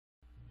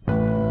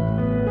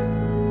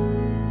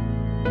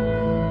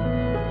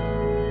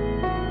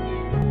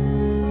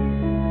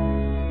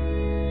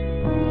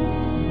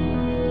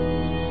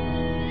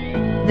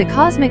The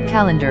Cosmic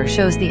Calendar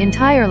shows the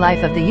entire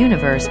life of the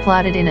universe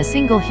plotted in a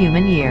single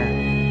human year.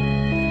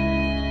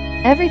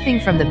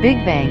 Everything from the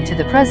Big Bang to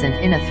the present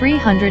in a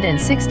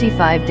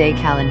 365-day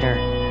calendar.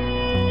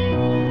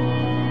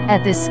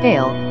 At this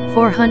scale,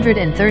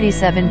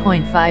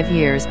 437.5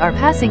 years are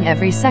passing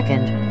every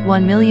second,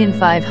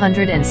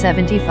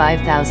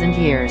 1,575,000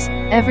 years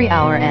every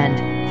hour, and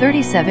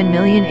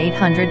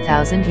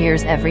 37,800,000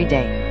 years every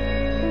day.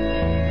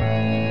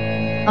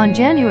 On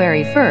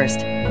January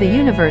 1st, the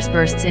universe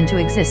bursts into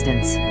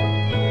existence.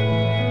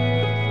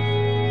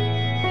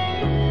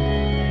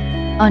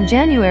 On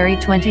January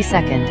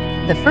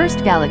 22nd, the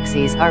first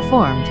galaxies are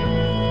formed.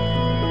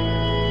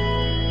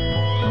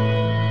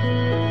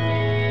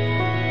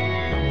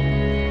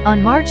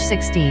 On March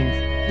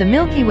 16th, the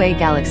Milky Way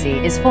Galaxy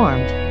is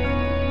formed.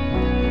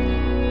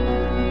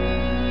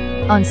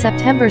 On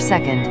September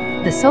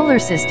 2nd, the Solar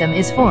System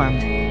is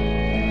formed.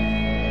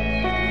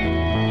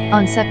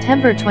 On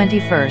September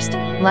 21st,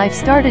 life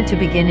started to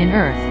begin in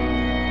Earth.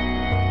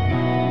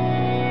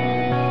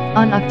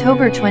 On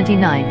October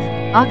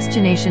 29th,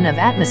 Oxgenation of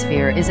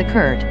Atmosphere is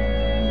occurred.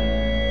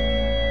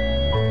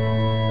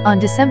 On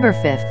December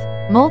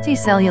 5th,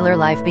 multicellular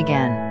life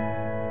began.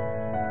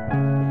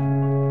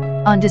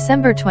 On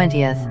December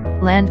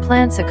 20th, land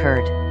plants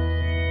occurred.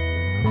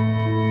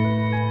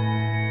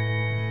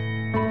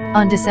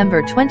 On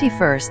December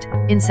 21st,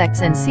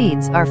 insects and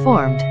seeds are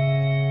formed.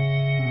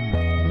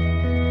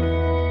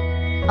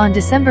 On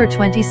December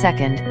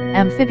 22nd,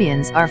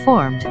 amphibians are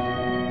formed.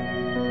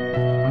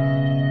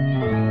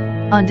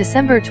 On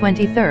December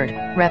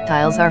 23rd,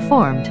 reptiles are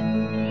formed.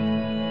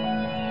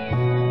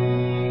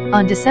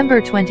 On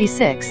December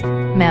 26th,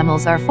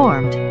 mammals are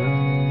formed.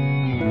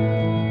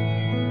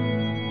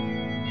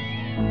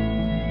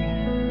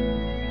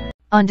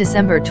 On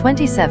December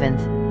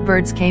 27th,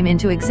 birds came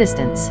into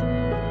existence.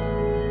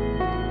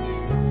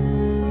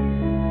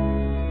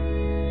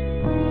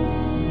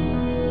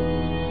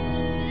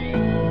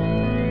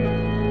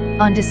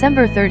 On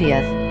December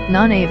 30th,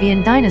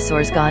 non-avian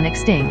dinosaurs gone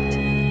extinct.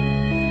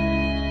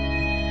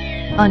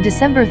 On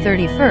December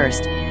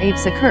 31st,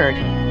 apes occurred.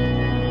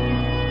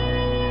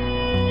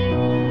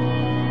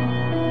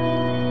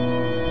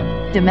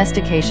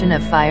 Domestication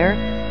of fire.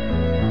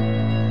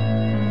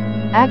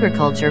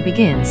 Agriculture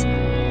begins.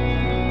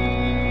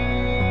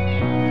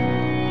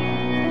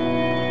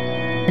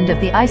 End of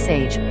the Ice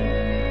Age.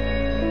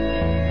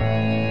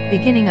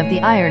 Beginning of the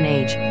Iron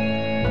Age.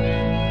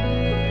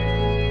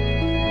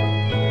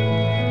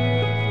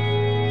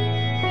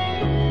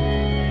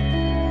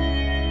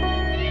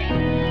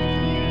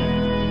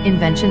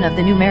 Invention of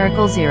the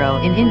numerical zero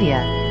in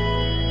India.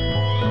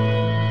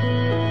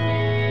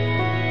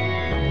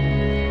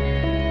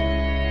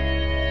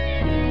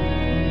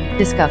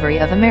 Discovery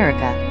of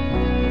America.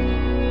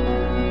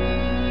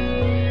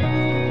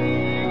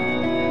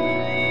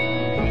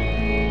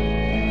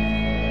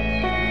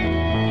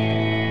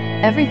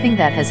 Everything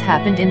that has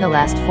happened in the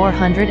last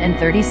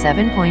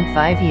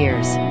 437.5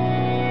 years.